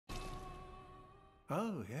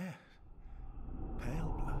Oh, yes.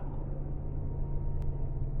 Pale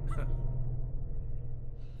blood.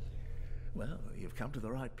 Well, you've come to the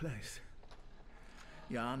right place.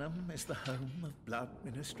 Yharnam is the home of blood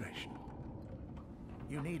ministration.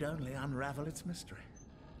 You need only unravel its mystery.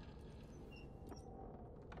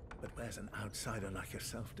 But where's an outsider like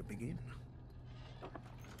yourself to begin?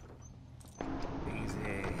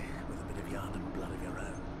 Easy, with a bit of Yharnam blood of your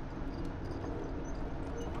own.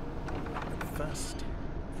 But first,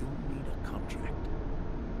 you'll need a contract.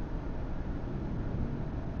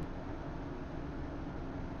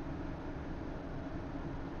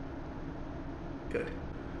 Good.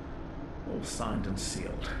 All signed and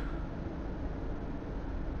sealed.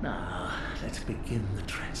 Now, let's begin the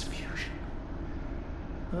transfusion.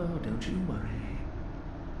 Oh, don't you worry.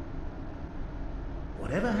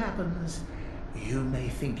 Whatever happens, you may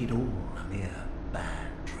think it all a mere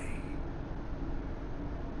bad dream.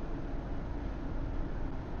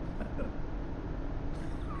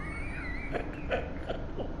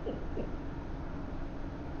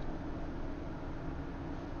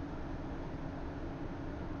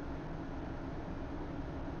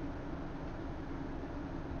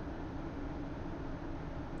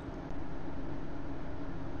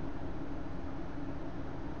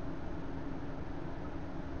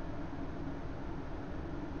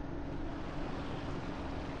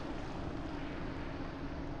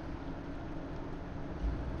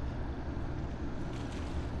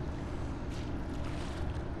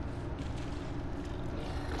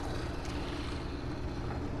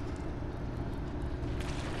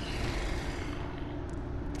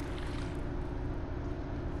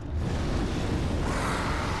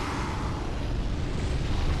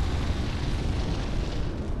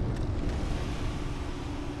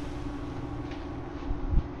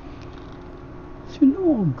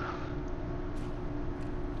 Sunog.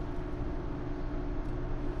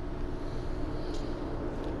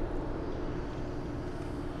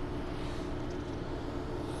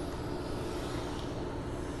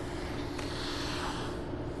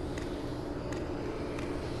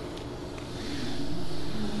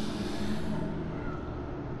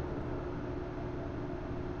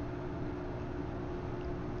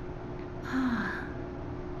 Ah,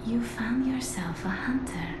 you found yourself a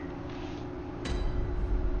hunter.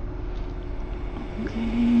 Okay,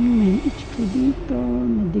 may HP dito.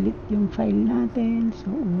 Na-delete yung file natin.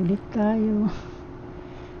 So, ulit tayo.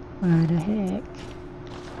 What the heck?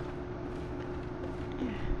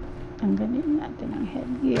 Tanggalin natin ang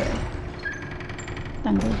headgear.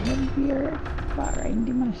 Tanggal headgear para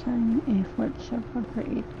hindi masayang effort sa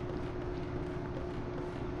pag-create.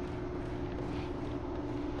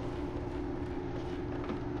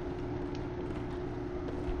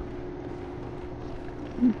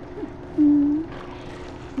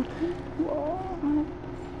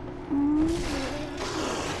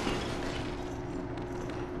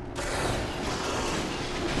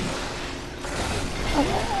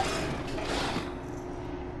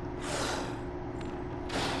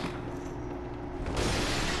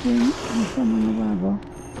 Yung sa mga bago,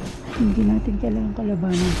 hindi natin kailangan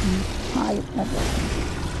kalabanan kung hayop na to.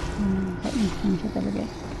 Ka-instant siya talaga.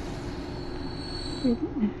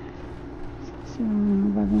 Sa mga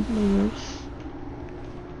bagong players,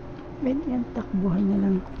 pwede yan, takbuhan na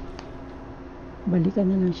lang. Balikan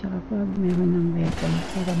na lang siya kapag meron ng weapon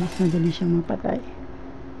para mas madali siyang mapatay.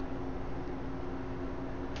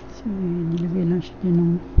 So, nilagay lang siya dyan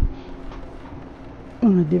ng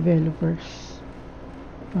mga developers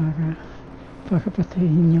para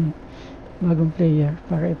patayin yung bagong player,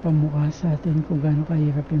 para ipamukha sa atin kung gaano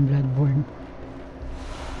kahirap yung Bloodborne.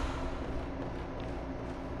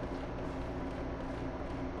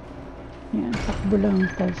 Yan, takbo lang,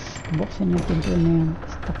 tapos buksan yung pinto na yan,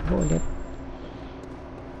 tapos takbo ulit.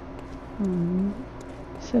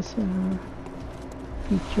 Isa sa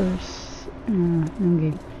features ng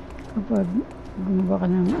game, kapag gumawa ka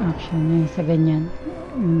ng action sa ganyan,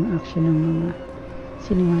 yung action ng mga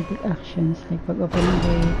cinematic actions like pag-open ng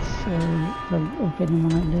gates or pag-open ng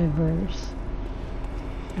mga levers,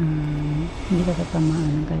 hindi ka tatamaan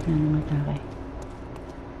ng kahit anong atake.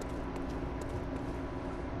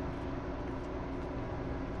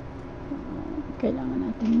 Kailangan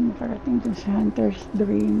natin makarating dun sa Hunter's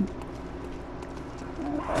Dream.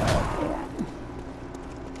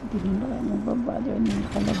 Hindi na lang mababother ng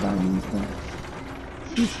kalabanin ko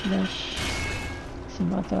si Slash. Kasi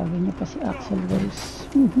baka tawagin niya pa si Axel Rose.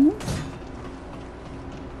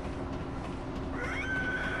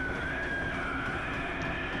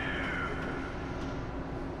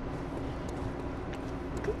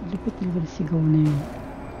 Lipit-lipit sigaw na yun.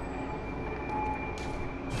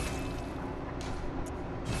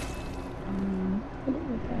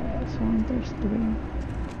 sa Hunter's Dream.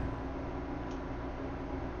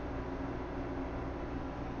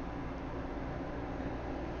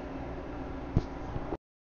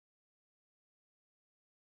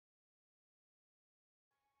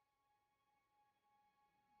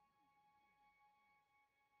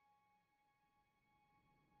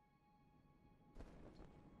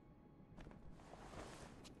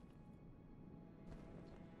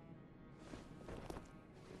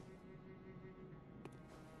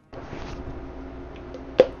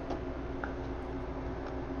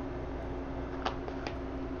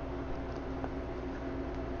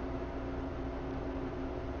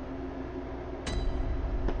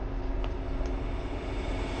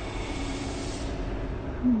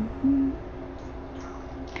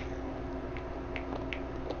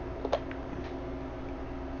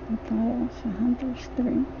 Tayo sa Hunter's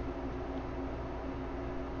Dream.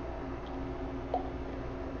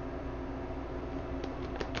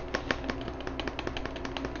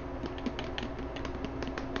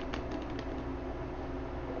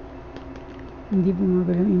 Hindi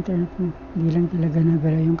bumagalaw yung internet mo. Hindi lang talaga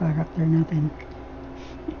nagalaw yung character natin.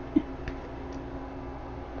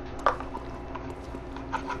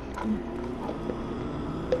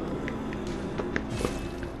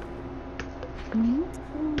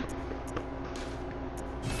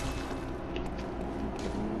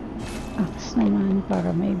 Axe naman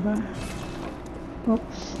para may iba.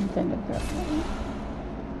 Oops, hindi talaga.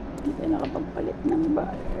 Hindi tayo nakapagpalit ng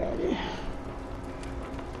barrel.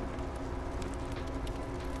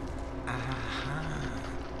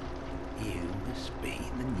 You must be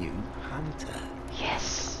the new hunter.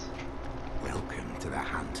 Yes! Welcome to the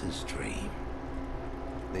Hunter's Dream.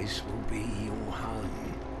 This will be your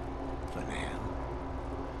home for now.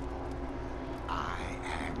 I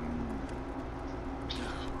am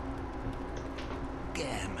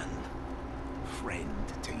Gammon, friend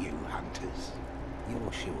to you hunters.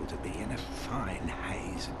 You're sure to be in a fine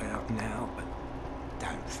haze about now, but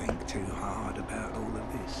don't think too hard about all of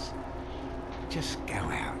this. Just go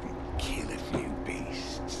out and kill a few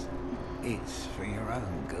beasts. It's for your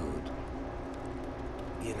own good.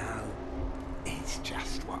 You know, it's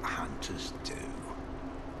just what hunters do.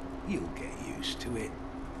 You'll get used to it.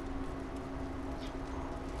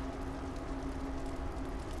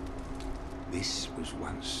 This was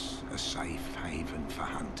once a safe haven for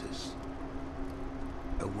hunters.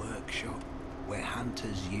 A workshop where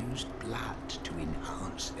hunters used blood to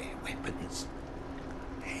enhance their weapons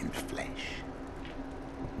and flesh.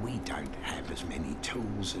 We don't have as many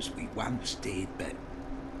tools as we once did, but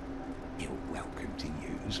you're welcome to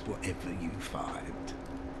use whatever you find.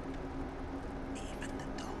 Even the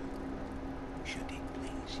dog, should it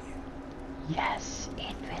please you. Yes,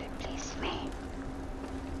 it will please me.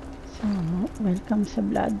 So, welcome sa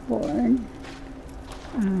Bloodborne.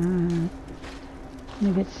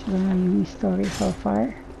 Nagets ba yung story so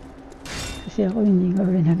far? Kasi ako hindi ko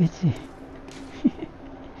nagets eh.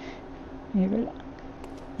 Meron lang.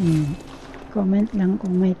 Comment lang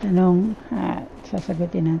kung may tanong at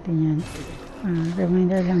sasagutin natin yan.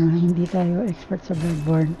 Reminder lang, hindi tayo expert sa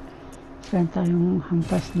Bloodborne. Saan tayong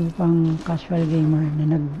hampas lupang casual gamer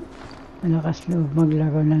na nagmalakas loob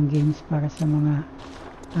maglaro ng games para sa mga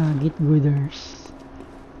get-gooders.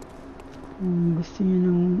 Kung gusto nyo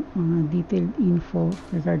ng mga detailed info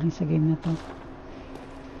regarding sa game na to,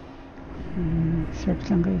 search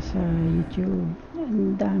lang kayo sa YouTube.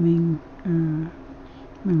 Ang daming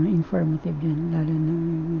mga informative yan, lalo na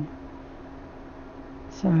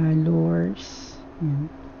sa lures yan,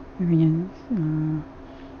 ganyan,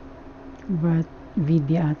 but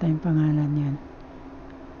video ata yung pangalan yan.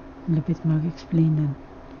 Lapit mag-explain nun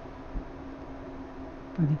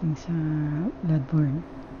pagdating sa Bloodborne.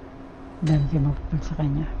 Dami kayo mapapal sa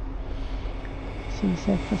kanya. So,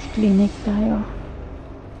 Iosefka'S clinic tayo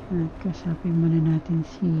at kasapin muna natin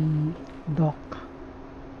si Doc.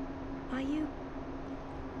 Are you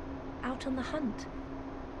out on the hunt?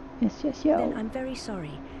 Yes, yo. Then I'm very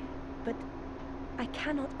sorry, but I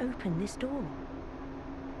cannot open this door.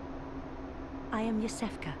 I am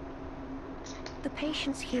Iosefka. The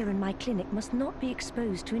patients here in my clinic must not be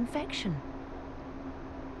exposed to infection.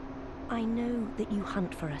 I know that you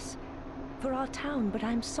hunt for us, for our town, but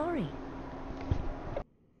I'm sorry.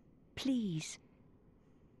 Please.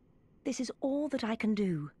 This is all that I can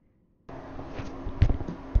do.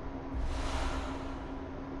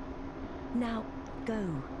 Now, go.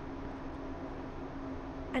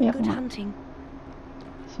 And Yeah, good come on. hunting.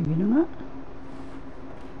 Sige na nga.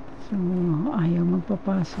 So, ayaw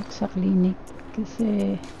magpapasok sa clinic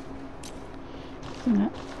kasi nga,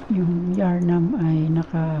 yung Yarnam ay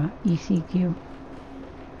naka-ECQ.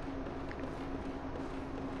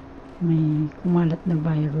 may kumalat na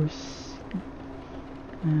virus.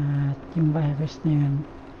 At yung virus na yun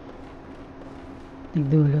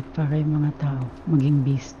nagdulot para yung mga tao maging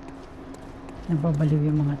beast. Nababaliw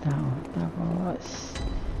yung mga tao. Tapos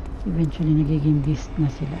eventually nagiging beast na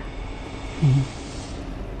sila.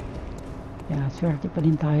 Kaya swerte pa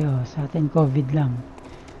din tayo. Sa atin COVID lang.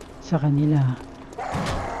 Sa kanila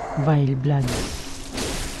vile blood.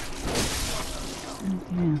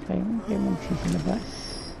 Okay, kayo magsisilabas.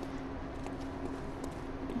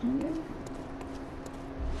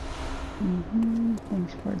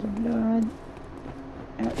 Thanks for the blood.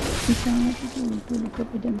 At isang natutulog ka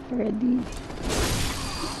pa din, Freddy.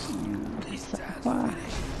 Isa ka pa.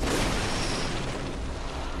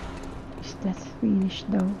 Is that finished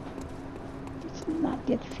though? It's not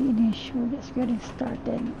yet finished. We're just getting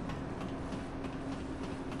started.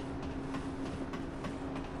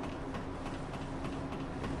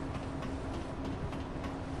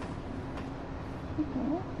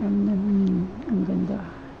 Ang ganda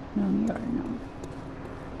ng yarn.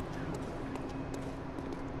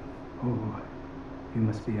 Oh, you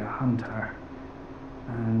must be a hunter,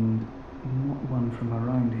 and not one from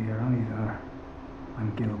around here either. I'm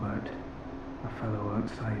Gilbert, a fellow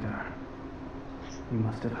outsider. You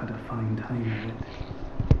must have had a fine time of it.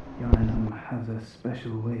 Yarnum has a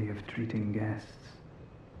special way of treating guests.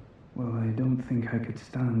 Well, I don't think I could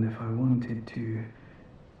stand if I wanted to,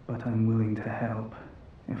 but I'm willing to help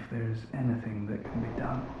if there's anything that can be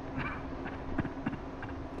done.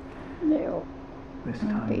 Leo. This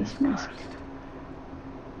time is cursed.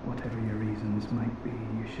 Whatever your reasons might be,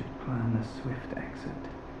 you should plan a swift exit.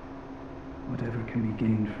 Whatever can be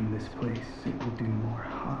gained from this place, it will do more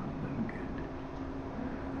harm than good.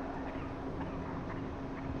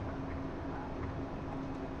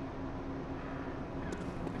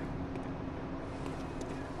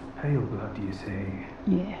 Pale blood, you say?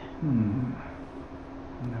 Yeah.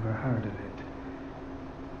 Never heard of it.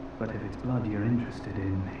 But if it's blood you're interested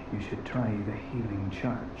in, you should try the Healing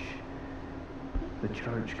Church. The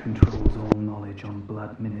church controls all knowledge on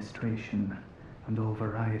blood ministration and all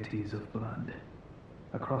varieties of blood.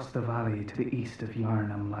 Across the valley to the east of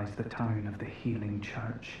Yarnum lies the town of the Healing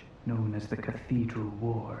Church, known as the Cathedral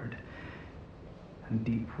Ward. And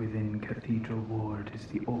deep within Cathedral Ward is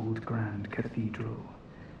the old Grand Cathedral,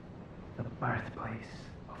 the birthplace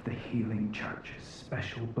of the Healing Church's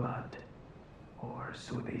special blood. Or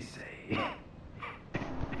so they say.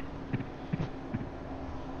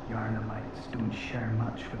 Yarnumites don't share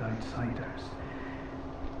much with outsiders.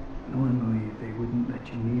 Normally they wouldn't let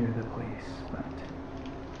you near the place, but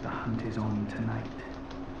the hunt is on tonight.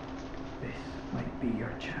 This might be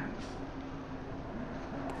your chance.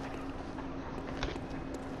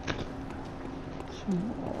 So,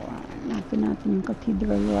 natin yung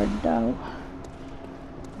Cathedral Ward daw.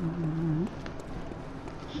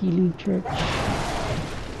 Healing Church.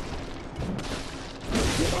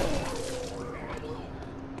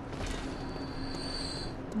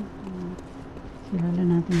 Kilala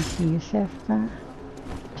natin si Iosefka,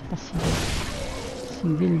 tsaka si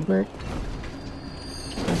Gilbert,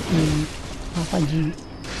 tsaka si Papa G,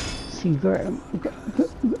 si German.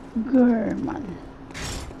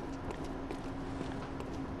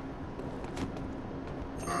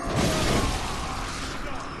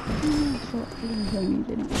 So, yung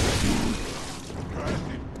gamitin ang na.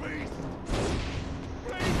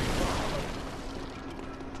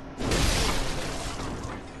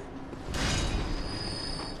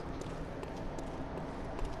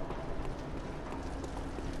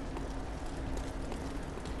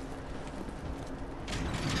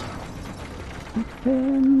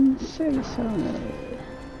 Open sesame.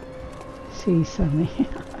 Sesame.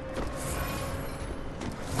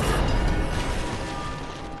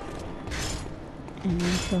 And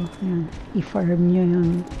ito, yan. I-farm nyo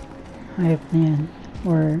yung hype na yan.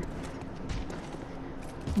 Or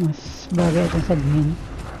mas bagay itong sabihin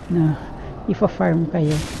na ifa-farm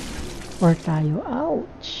kayo or tayo.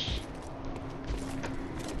 Ouch!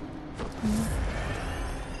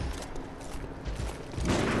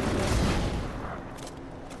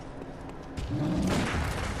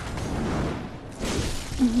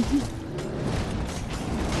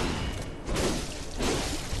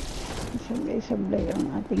 Sablay ang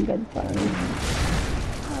ating gunfire.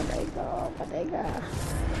 Patay ka, patay ka.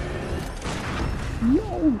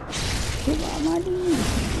 Yun! Sumama din.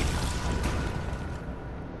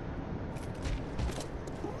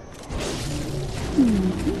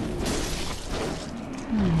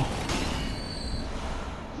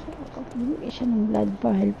 So, kapag siya ng blood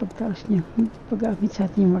vial, pagtaos niya, pag-gamit sa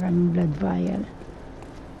atin yung maraming blood vial.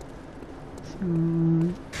 So,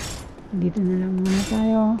 dito na lang muna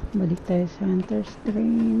tayo. Balik tayo sa Hunter's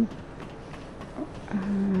Dream.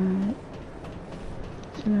 At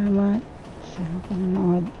salamat sa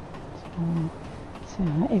panonood. So, sa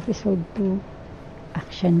episode 2,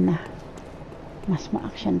 action na. Mas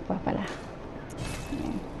ma-action pa pala.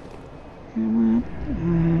 Ayan. Salamat.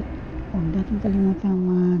 At huwag natin kalimutan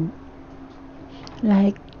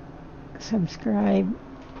mag-like, subscribe,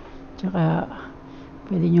 tsaka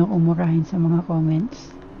pwede nyo umurahin sa mga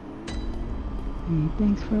comments. Okay,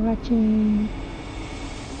 thanks for watching.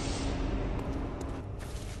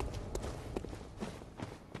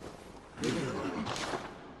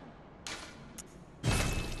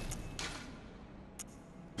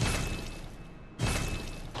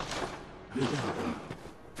 Good.